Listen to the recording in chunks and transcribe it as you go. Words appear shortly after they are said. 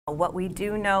What we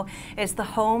do know is the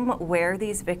home where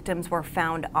these victims were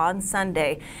found on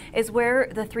Sunday is where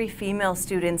the 3 female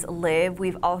students live.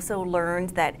 We've also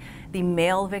learned that the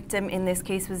male victim in this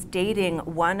case was dating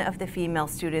one of the female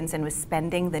students and was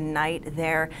spending the night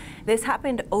there. This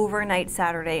happened overnight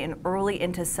Saturday and early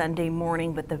into Sunday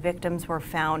morning, but the victims were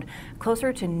found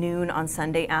closer to noon on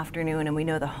Sunday afternoon. And we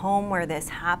know the home where this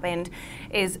happened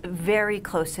is very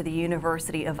close to the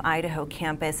University of Idaho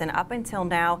campus. And up until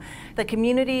now, the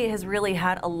community has really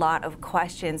had a lot of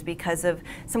questions because of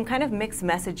some kind of mixed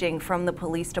messaging from the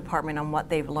police department on what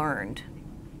they've learned.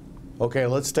 Okay,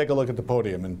 let's take a look at the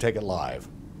podium and take it live.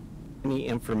 Any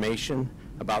information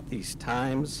about these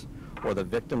times or the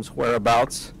victim's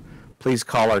whereabouts, please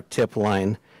call our tip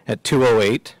line at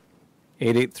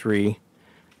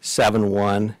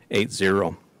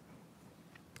 208-883-7180.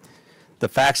 The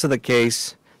facts of the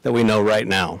case that we know right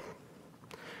now.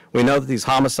 We know that these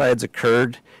homicides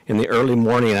occurred in the early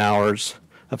morning hours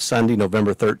of Sunday,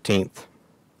 November 13th.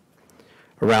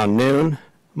 Around noon,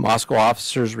 Moscow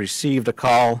officers received a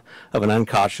call of an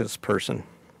unconscious person.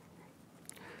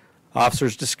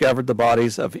 Officers discovered the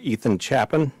bodies of Ethan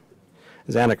Chapin,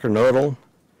 Xana Kernodle,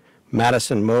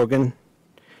 Madison Mogan,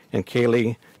 and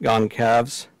Kaylee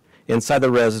Goncalves inside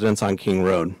the residence on King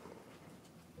Road.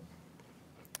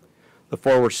 The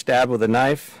 4 were stabbed with a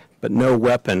knife, but no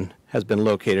weapon has been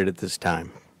located at this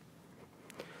time.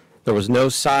 There was no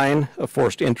sign of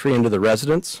forced entry into the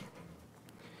residence.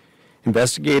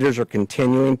 Investigators are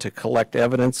continuing to collect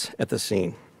evidence at the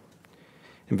scene.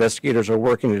 Investigators are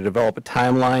working to develop a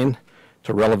timeline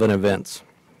to relevant events.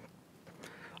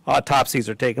 Autopsies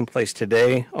are taking place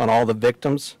today on all the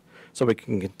victims so we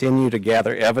can continue to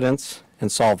gather evidence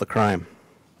and solve the crime.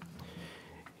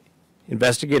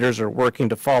 Investigators are working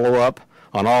to follow up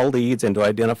on all leads and to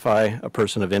identify a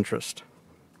person of interest.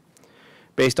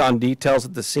 Based on details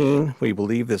at the scene, we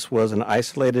believe this was an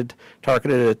isolated,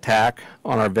 targeted attack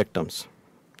on our victims.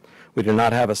 We do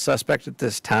not have a suspect at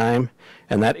this time,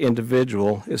 and that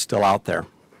individual is still out there.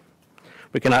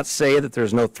 We cannot say that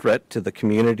there's no threat to the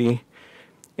community,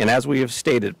 and as we have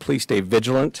stated, please stay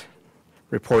vigilant,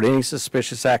 report any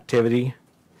suspicious activity,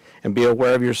 and be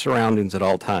aware of your surroundings at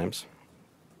all times.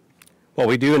 What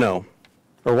we don't know,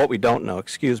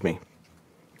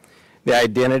 the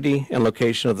identity and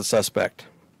location of the suspect,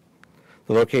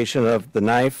 the location of the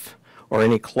knife or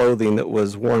any clothing that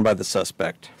was worn by the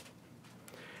suspect.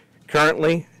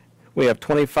 Currently, we have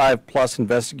 25+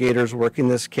 investigators working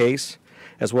this case,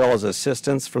 as well as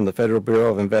assistance from the Federal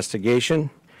Bureau of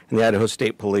Investigation and the Idaho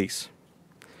State Police.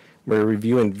 We're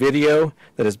reviewing video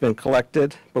that has been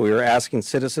collected, but we are asking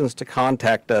citizens to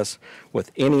contact us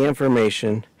with any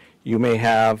information you may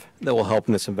have that will help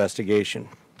in this investigation.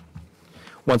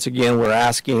 Once again, we're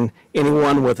asking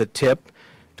anyone with a tip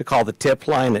to call the tip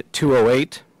line at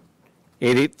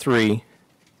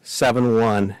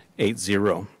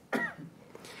 208-883-7180.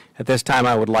 At this time,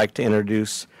 I would like to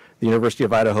introduce the University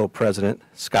of Idaho President,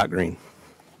 Scott Green.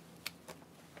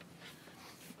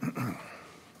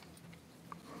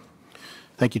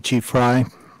 Thank you, Chief Fry.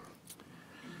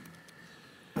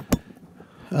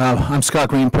 I'm Scott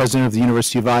Green, President of the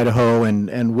University of Idaho,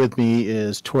 and with me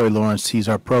is Tori Lawrence. He's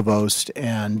our Provost,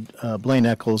 and Blaine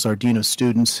Eccles, our Dean of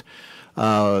Students,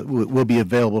 will be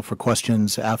available for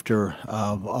questions after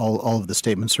all of the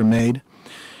statements are made.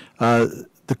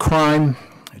 The crime,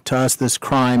 to us, this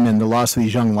crime and the loss of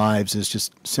these young lives is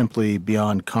just simply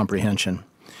beyond comprehension.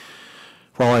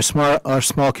 While our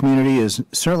small community is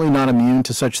certainly not immune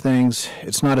to such things,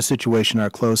 it's not a situation our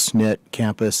close-knit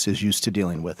campus is used to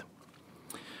dealing with.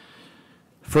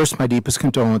 First, my deepest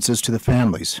condolences to the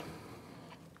families.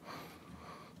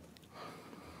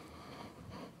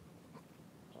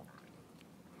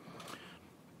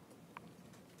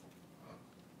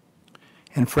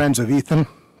 And friends of Ethan,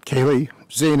 Kaylee,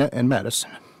 Xana, and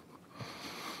Madison.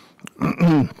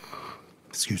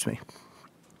 Excuse me.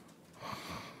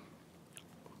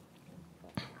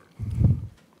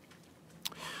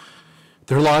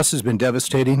 Their loss has been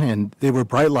devastating, and they were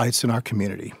bright lights in our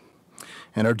community,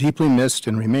 and are deeply missed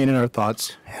and remain in our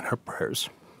thoughts and our prayers.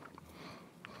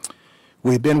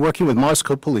 We've been working with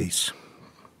Moscow police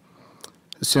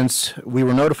since we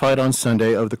were notified on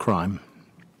Sunday of the crime.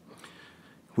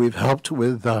 We've helped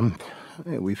when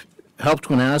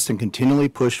asked and continually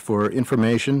pushed for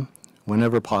information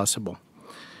whenever possible,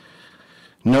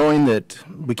 knowing that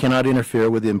we cannot interfere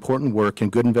with the important work and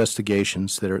good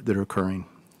investigations that are occurring.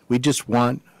 We just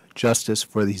want justice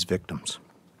for these victims.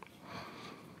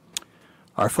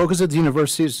 Our focus at the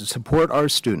university is to support our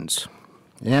students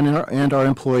and our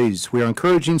employees. We are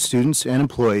encouraging students and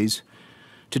employees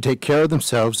to take care of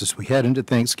themselves as we head into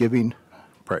Thanksgiving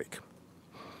break.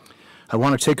 I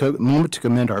want to take a moment to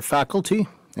commend our faculty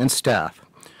and staff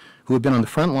who have been on the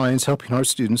front lines helping our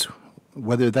students,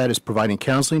 whether that is providing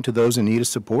counseling to those in need of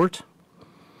support,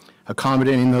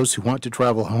 accommodating those who want to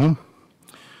travel home,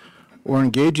 or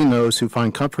engaging those who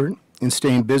find comfort in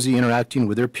staying busy interacting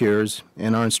with their peers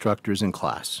and our instructors in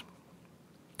class.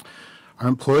 Our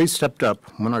employees stepped up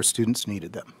when our students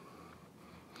needed them.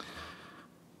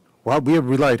 While we have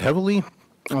relied heavily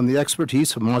on the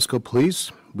expertise of Moscow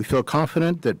Police, we feel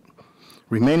confident that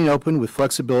remaining open with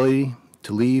flexibility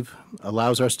to leave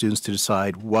allows our students to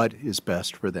decide what is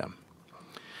best for them.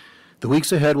 The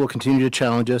weeks ahead will continue to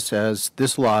challenge us as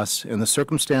this loss and the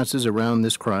circumstances around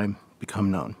this crime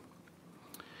become known.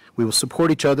 We will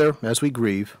support each other as we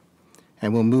grieve,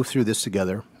 and we'll move through this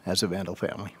together as a Vandal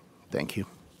family. Thank you.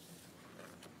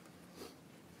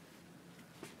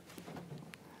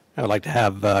 I would like to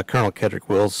have Colonel Kedrick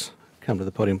Wills come to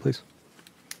the podium, please.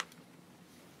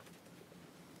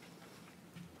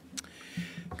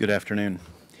 Good afternoon.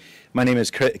 My name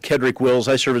is Kedrick Wills.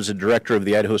 I serve as the director of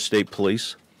the Idaho State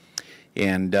Police.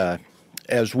 And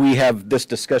as we have this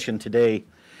discussion today,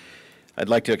 I'd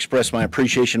like to express my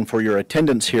appreciation for your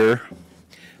attendance here,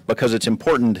 because it's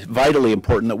important, vitally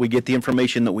important, that we get the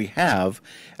information that we have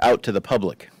out to the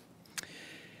public.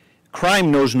 Crime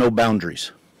knows no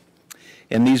boundaries,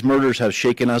 and these murders have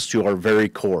shaken us to our very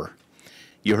core.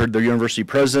 You heard the university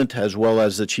president as well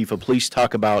as the chief of police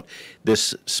talk about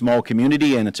this small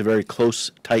community, and it's a very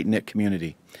close, tight-knit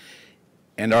community.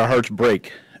 And our hearts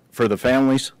break for the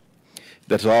families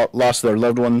that lost their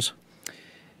loved ones,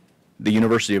 the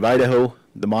University of Idaho,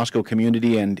 the Moscow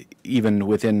community, and even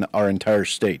within our entire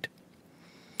state.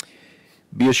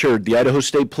 Be assured, the Idaho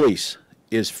State Police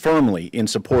is firmly in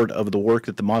support of the work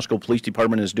that the Moscow Police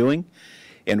Department is doing,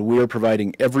 and we are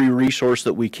providing every resource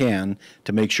that we can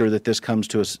to make sure that this comes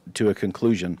to a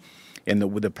conclusion, and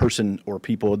that the person or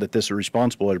people that this is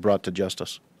responsible are brought to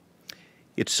justice.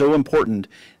 It's so important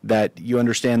that you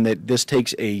understand that this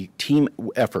takes a team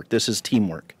effort. This is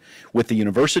teamwork with the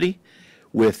university,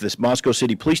 with the Moscow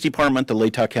City Police Department, the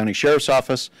Latah County Sheriff's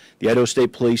Office, the Idaho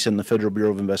State Police, and the Federal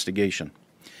Bureau of Investigation.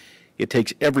 It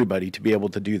takes everybody to be able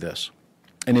to do this.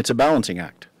 And it's a balancing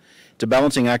act. It's a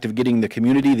balancing act of getting the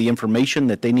community the information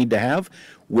that they need to have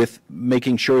with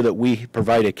making sure that we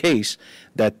provide a case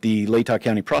that the Latah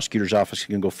County Prosecutor's Office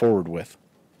can go forward with.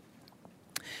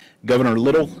 Governor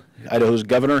Little, Idaho's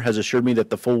governor, has assured me that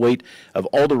the full weight of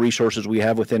all the resources we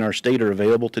have within our state are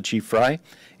available to Chief Fry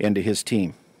and to his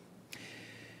team.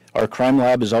 Our crime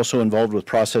lab is also involved with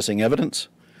processing evidence,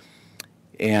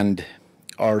 and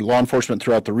our law enforcement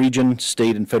throughout the region,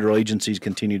 state and federal agencies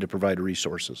continue to provide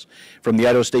resources. From the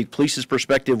Idaho State Police's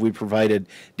perspective, we provided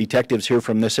detectives here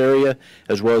from this area,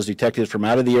 as well as detectives from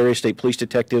out of the area, state police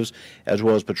detectives, as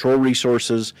well as patrol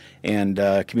resources and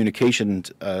communication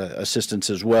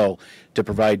assistance as well to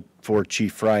provide for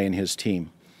Chief Fry and his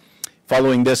team.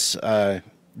 Following this,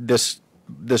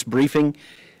 this briefing,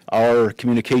 our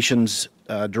communications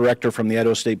director from the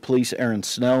Idaho State Police, Aaron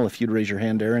Snell, if you'd raise your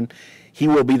hand, Aaron, he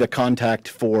will be the contact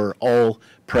for all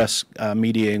press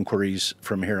media inquiries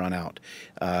from here on out.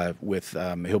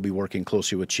 He'll be working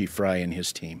closely with Chief Fry and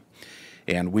his team.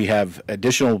 And we have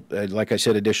additional, like I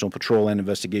said, additional patrol and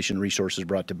investigation resources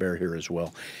brought to bear here as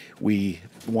well. We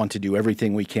want to do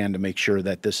everything we can to make sure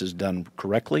that this is done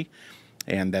correctly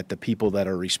and that the people that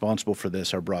are responsible for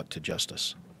this are brought to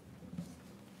justice.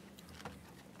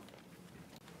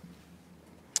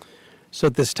 So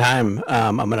at this time,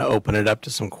 I'm going to open it up to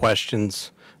some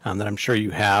questions that I'm sure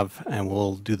you have, and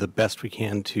we'll do the best we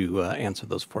can to answer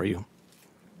those for you.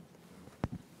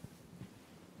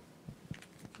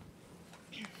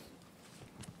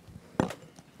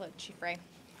 Hello, Chief Ray.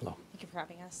 Hello. Thank you for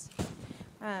having us.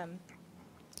 I'm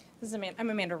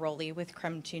Amanda Rowley with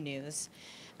Creme 2 News.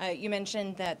 You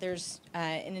mentioned that there's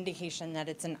an indication that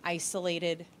it's an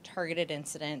isolated, targeted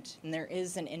incident, and there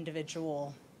is an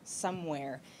individual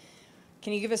somewhere.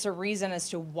 Can you give us a reason as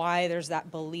to why there's that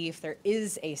belief there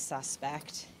is a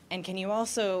suspect? And can you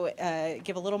also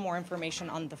give a little more information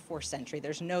on the forced entry?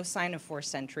 There's no sign of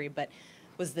forced entry, but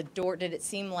was the door, did it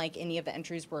seem like any of the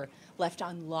entries were left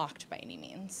unlocked by any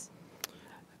means?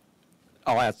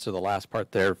 I'll answer the last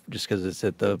part there just because it's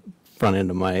at the front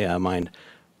end of my mind.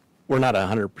 We're not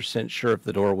 100% sure if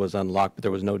the door was unlocked, but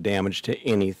there was no damage to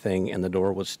anything, and the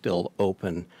door was still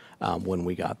open when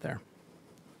we got there.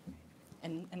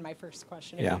 And my first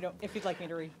question, Yeah. if you'd like me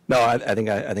to read. No, I think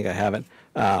I have it.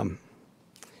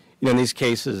 In these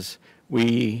cases,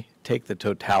 we take the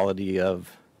totality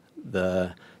of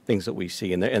the things that we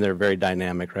see, and they're very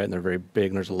dynamic, right? And they're very big,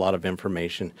 and there's a lot of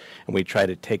information, and we try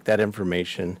to take that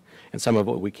information, and some of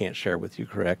it we can't share with you,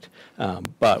 correct?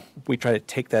 But we try to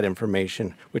take that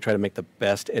information, we try to make the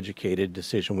best educated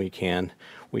decision we can.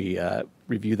 We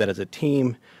review that as a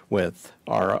team with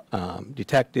our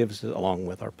detectives, along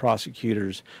with our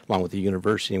prosecutors, along with the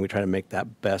university, and we try to make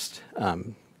that best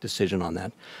decision on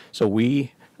that. So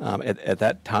we, at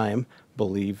that time,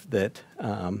 believe that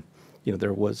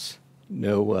there was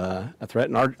no a threat,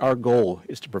 and our goal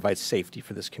is to provide safety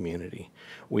for this community.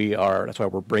 That's why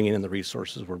we're bringing in the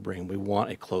resources we're bringing. We want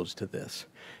a close to this,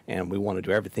 and we want to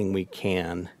do everything we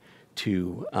can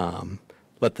to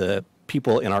let the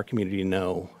people in our community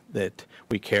know that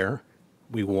we care.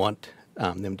 We want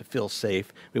them to feel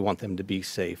safe. We want them to be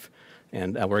safe,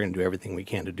 and we're going to do everything we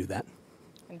can to do that.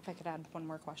 And if I could add one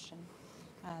more question.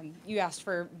 You asked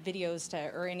for videos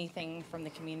or anything from the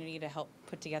community to help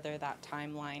put together that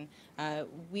timeline.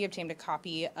 We obtained a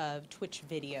copy of Twitch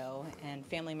video, and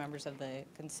family members of the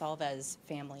Gonsalves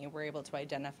family were able to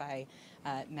identify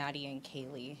Maddie and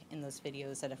Kaylee in those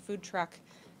videos at a food truck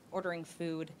ordering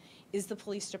food. Is the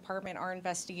police department, our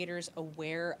investigators,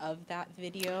 aware of that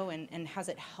video, and has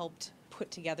it helped put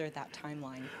together that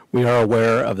timeline? We are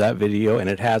aware of that video, and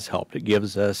it has helped. It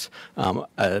gives us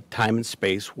a time and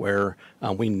space where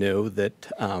we know that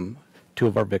two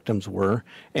of our victims were,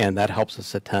 and that helps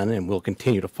us a ton, and we'll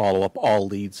continue to follow up all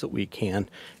leads that we can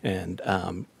and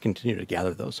continue to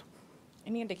gather those.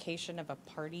 Any indication of a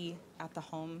party at the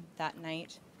home that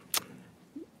night?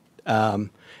 And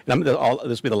this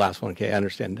will be the last one, okay, I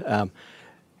understand.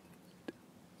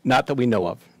 Not that we know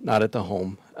of, not at the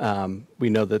home.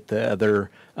 We know that the other,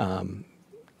 let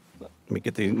me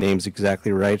get the names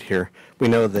exactly right here. We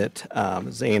know that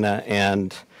Zaina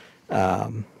and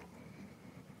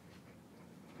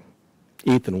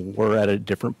Ethan were at a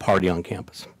different party on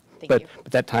campus. Thank you.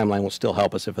 But that timeline will still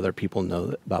help us if other people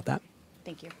know about that.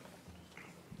 Thank you.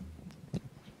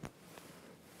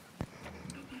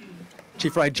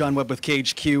 Chief Wright, John Webb with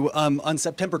KHQ. On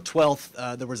September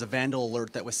 12th, there was a vandal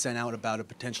alert that was sent out about a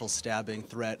potential stabbing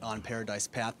threat on Paradise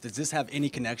Path. Does this have any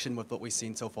connection with what we've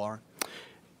seen so far?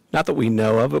 Not that we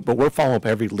know of it, but we're following up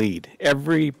every lead.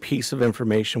 Every piece of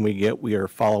information we get, we are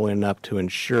following up to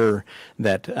ensure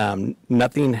that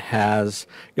nothing has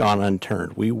gone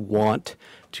unturned. We want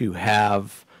to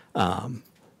have the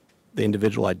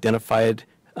individual identified,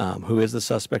 who is the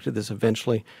suspect of this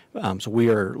eventually. So we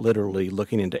are literally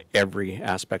looking into every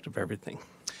aspect of everything.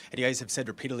 And you guys have said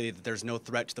repeatedly that there's no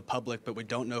threat to the public, but we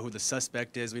don't know who the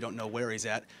suspect is. We don't know where he's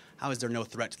at. How is there no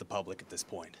threat to the public at this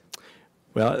point?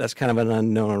 Well, that's kind of an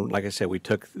unknown. Like I said, we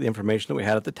took the information that we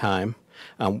had at the time,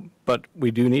 but we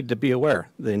do need to be aware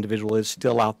the individual is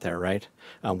still out there, right?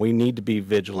 We need to be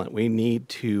vigilant. We need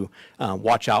to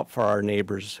watch out for our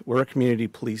neighbors. We're a community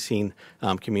policing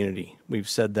community. We've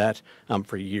said that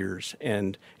for years,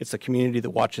 and it's a community that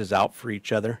watches out for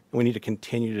each other, and we need to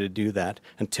continue to do that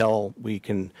until we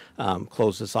can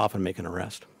close this off and make an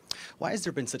arrest. Why has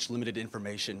there been such limited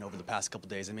information over the past couple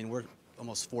days? I mean, we're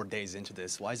almost 4 days into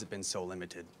this. Why has it been so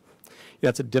limited? Yeah,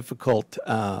 it's a difficult,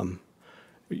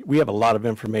 we have a lot of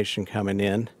information coming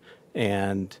in,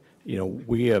 and,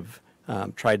 we have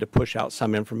tried to push out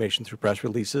some information through press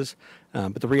releases,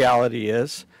 but the reality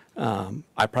is,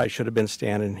 I probably should have been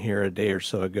standing here a day or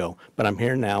so ago, but I'm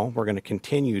here now. We're going to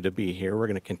continue to be here. We're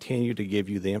going to continue to give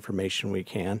you the information we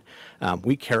can.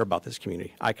 We care about this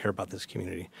community. I care about this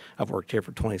community. I've worked here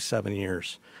for 27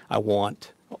 years. I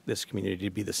want this community to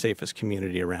be the safest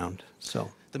community around.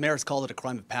 So the mayor's called it a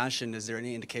crime of passion. Is there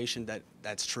any indication that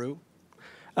that's true?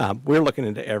 We're looking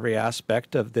into every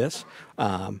aspect of this.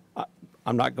 I'm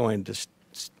not going to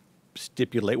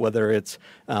stipulate whether it's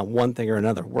one thing or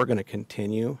another. We're going to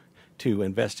continue to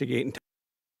investigate and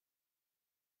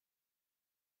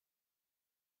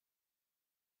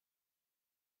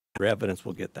evidence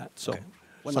will get that. So. Okay.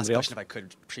 One last question, if I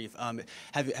could, Chief.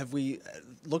 Have we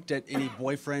looked at any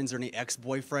boyfriends or any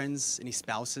ex-boyfriends, any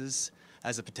spouses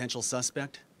as a potential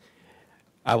suspect?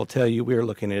 I will tell you, we are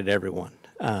looking at everyone.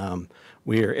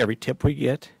 Every tip we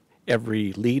get,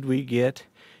 every lead we get,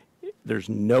 there's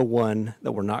no one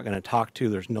that we're not going to talk to.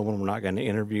 There's no one we're not going to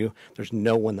interview. There's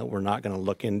no one that we're not going to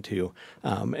look into.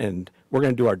 And we're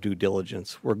going to do our due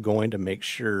diligence. We're going to make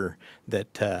sure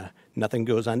that nothing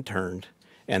goes unturned,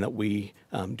 and that we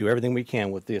do everything we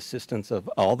can with the assistance of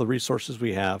all the resources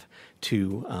we have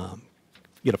to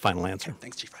get a final answer. Okay,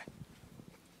 thanks, Chief Wright.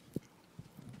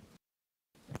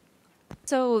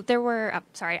 So there were,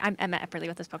 sorry, I'm Emma Epperly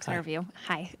with the Spokes Interview.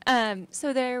 Hi.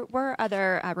 So there were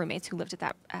other roommates who lived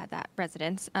at that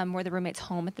residence. Were the roommates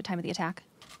home at the time of the attack?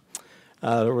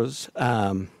 There was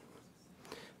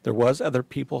There was other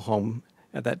people home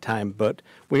at that time, but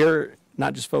we're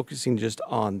not just focusing just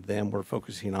on them. We're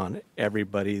focusing on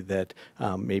everybody that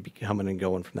may be coming and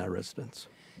going from that residence.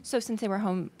 So since they were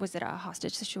home, was it a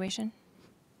hostage situation?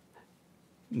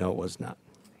 No, it was not.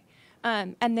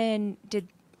 And then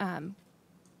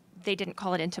they didn't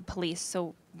call it into police,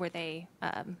 so were they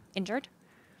injured?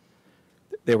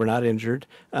 They were not injured,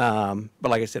 but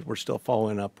like I said, we're still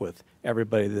following up with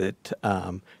everybody that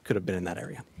could have been in that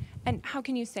area. And how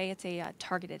can you say it's a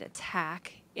targeted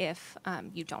attack if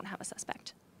you don't have a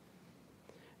suspect?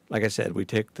 Like I said, we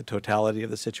take the totality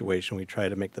of the situation. We try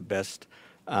to make the best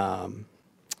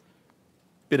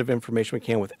bit of information we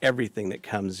can with everything that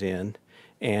comes in,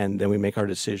 and then we make our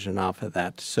decision off of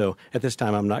that. So at this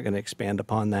time, I'm not going to expand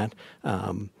upon that.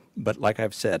 But like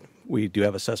I've said, we do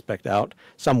have a suspect out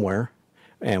somewhere,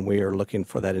 and we are looking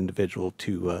for that individual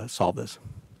to solve this.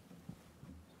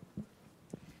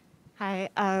 Hi,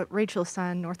 Rachel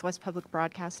Sun, Northwest Public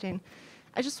Broadcasting.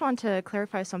 I just want to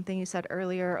clarify something you said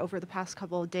earlier. Over the past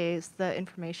couple of days, the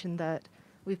information that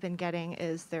we've been getting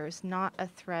is there's not a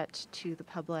threat to the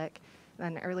public.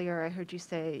 And earlier I heard you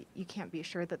say you can't be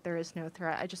sure that there is no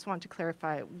threat. I just want to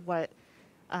clarify what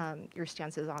your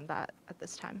stance is on that at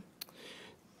this time.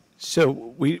 So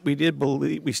we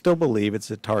still believe it's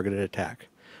a targeted attack.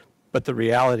 But the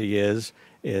reality is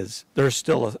there's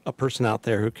still a person out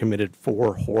there who committed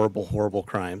 4 horrible, horrible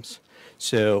crimes.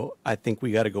 So I think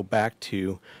we got to go back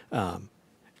to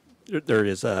there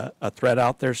is a threat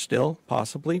out there still,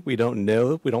 possibly. We don't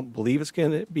know. We don't believe it's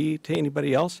going to be to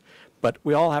anybody else. But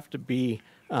we all have to be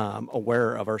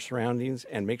aware of our surroundings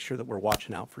and make sure that we're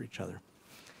watching out for each other.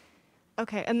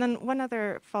 Okay, and then one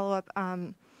other follow-up.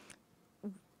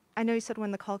 I know you said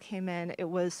when the call came in, it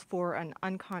was for an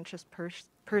unconscious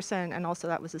person, and also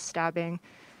that was a stabbing.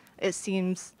 It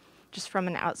seems, just from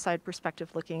an outside perspective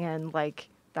looking in, like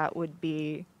that would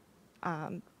be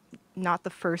not the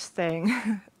first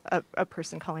thing a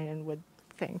person calling in would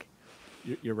think.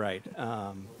 You're right.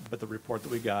 But the report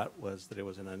that we got was that it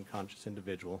was an unconscious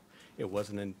individual. It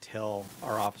wasn't until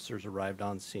our officers arrived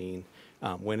on scene,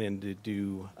 went in to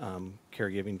do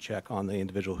caregiving check on the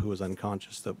individual who was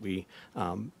unconscious, that we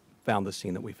found the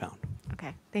scene that we found.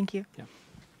 Okay, thank you. Yeah.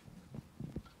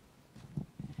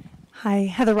 Hi,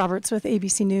 Heather Roberts with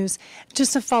ABC News.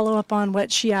 Just to follow up on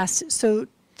what she asked, so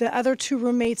the other 2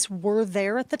 roommates were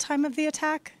there at the time of the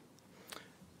attack?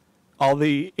 All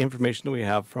the information that we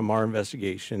have from our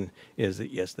investigation is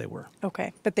that, yes, they were.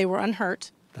 Okay, but they were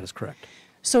unhurt. That is correct.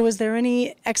 So is there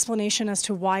any explanation as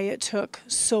to why it took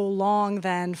so long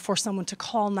then for someone to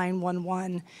call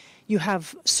 911? You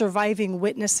have surviving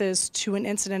witnesses to an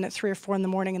incident at 3 or 4 in the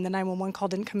morning, and the 911 call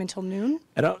didn't come until noon?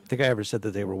 I don't think I ever said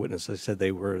that they were witnesses. I said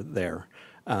they were there.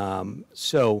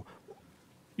 So,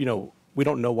 you know, we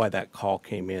don't know why that call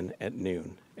came in at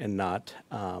noon and not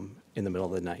in the middle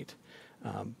of the night.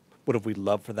 Would have we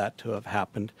loved for that to have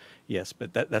happened? Yes,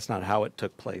 but that's not how it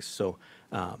took place. So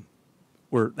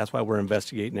that's why we're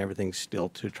investigating everything still,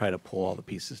 to try to pull all the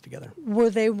pieces together. Were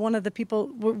they one of the people,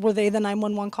 were they the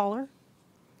 911 caller?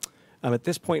 At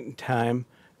this point in time,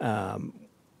 I'm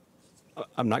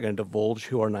not going to divulge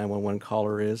who our 911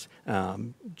 caller is,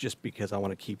 just because I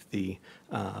want to keep the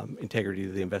integrity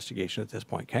of the investigation at this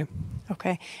point, okay?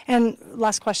 Okay. And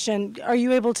last question, are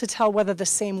you able to tell whether the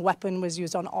same weapon was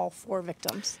used on all 4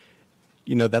 victims?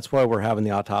 You know, that's why we're having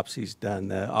the autopsies done.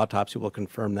 The autopsy will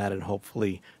confirm that and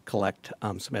hopefully collect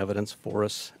some evidence for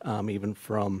us, even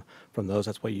from those.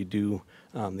 That's why you do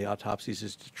the autopsies,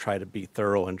 is to try to be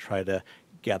thorough and try to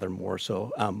gather more.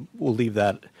 So we'll leave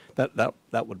that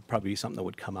would probably be something that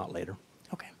would come out later.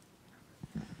 Okay.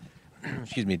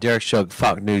 Excuse me, Derek Shug,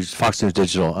 Fox News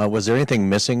Digital. Was there anything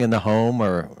missing in the home,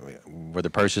 or were the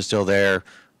purses still there?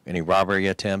 Any robbery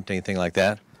attempt, anything like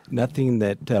that? Nothing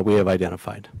that we have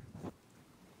identified.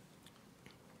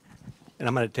 And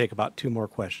I'm going to take about 2 more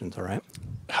questions, all right?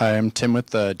 Hi, I'm Tim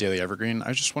with the Daily Evergreen. I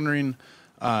was just wondering,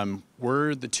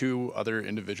 were the 2 other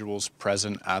individuals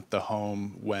present at the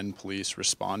home when police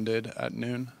responded at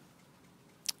noon?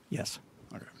 Yes.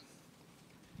 Okay.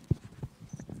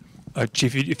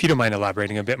 Chief, if you don't mind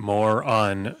elaborating a bit more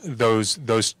on those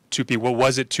 2 people.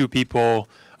 Was it 2 people?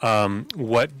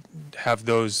 What have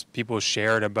those people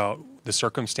shared about the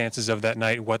circumstances of that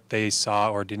night, what they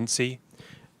saw or didn't see?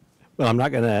 Well, I'm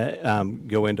not going to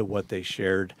go into what they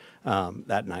shared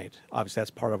that night. Obviously,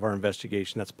 that's part of our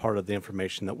investigation. That's part of the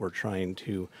information that we're trying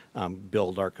to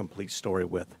build our complete story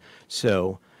with.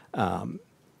 So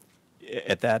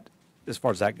at that, as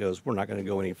far as that goes, we're not going to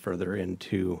go any further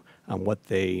into what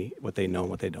they know and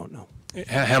what they don't know.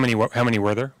 How many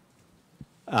were there?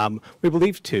 We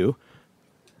believe 2.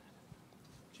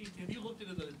 Chief, have you looked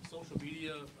into the social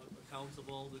media accounts of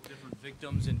all the different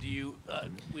victims, and do you,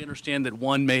 we understand that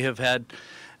one may have had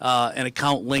an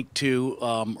account linked to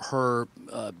her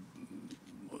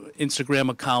Instagram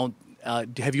account.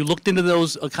 Have you looked into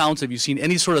those accounts? Have you seen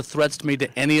any sort of threats made to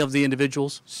any of the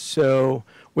individuals? So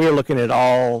we are looking at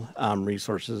all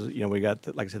resources. You know, we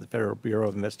got, like I said, the Federal Bureau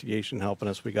of Investigation helping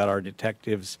us. We got our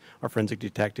detectives, our forensic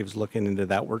detectives looking into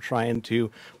that. We're trying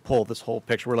to pull this whole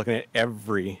picture. We're looking at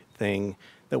everything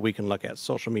that we can look at,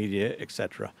 social media, et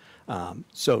cetera.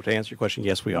 So to answer your question,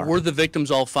 yes, we are. Were the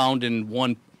victims all found in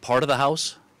one part of the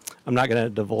house? I'm not going to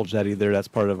divulge that either. That's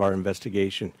part of our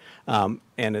investigation.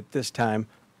 And at this time,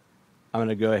 I'm going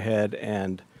to go ahead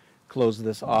and close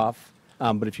this off.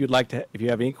 But if you'd like to, if you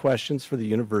have any questions for the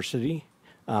university,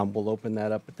 we'll open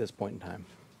that up at this point in time.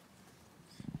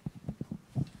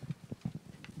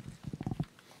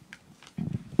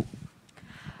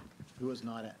 Who has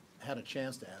not had a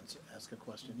chance to ask a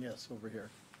question? Yes, over here.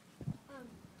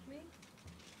 Me?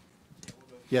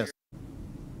 Yes.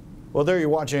 Well, there you're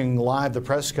watching live the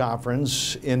press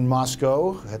conference in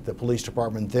Moscow at the police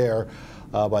department there.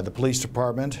 By the police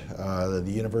department, the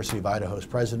University of Idaho's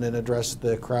president addressed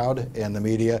the crowd and the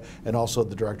media, and also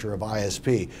the director of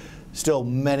ISP. Still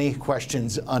many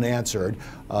questions unanswered.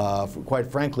 Quite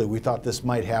frankly, we thought this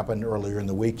might happen earlier in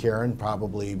the week, Karen,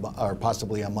 probably or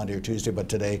possibly on Monday or Tuesday, but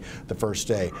today, the first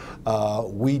day.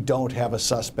 We don't have a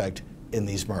suspect in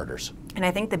these murders. And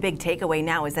I think the big takeaway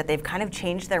now is that they've kind of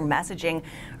changed their messaging.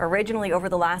 Originally, over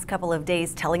the last couple of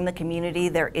days, telling the community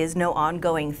there is no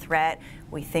ongoing threat.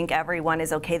 We think everyone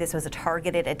is okay. This was a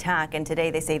targeted attack. And today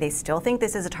they say they still think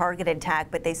this is a targeted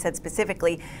attack, but they said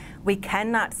specifically, we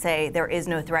cannot say there is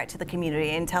no threat to the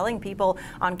community, and telling people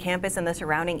on campus and the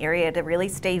surrounding area to really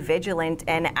stay vigilant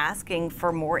and asking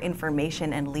for more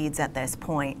information and leads at this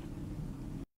point.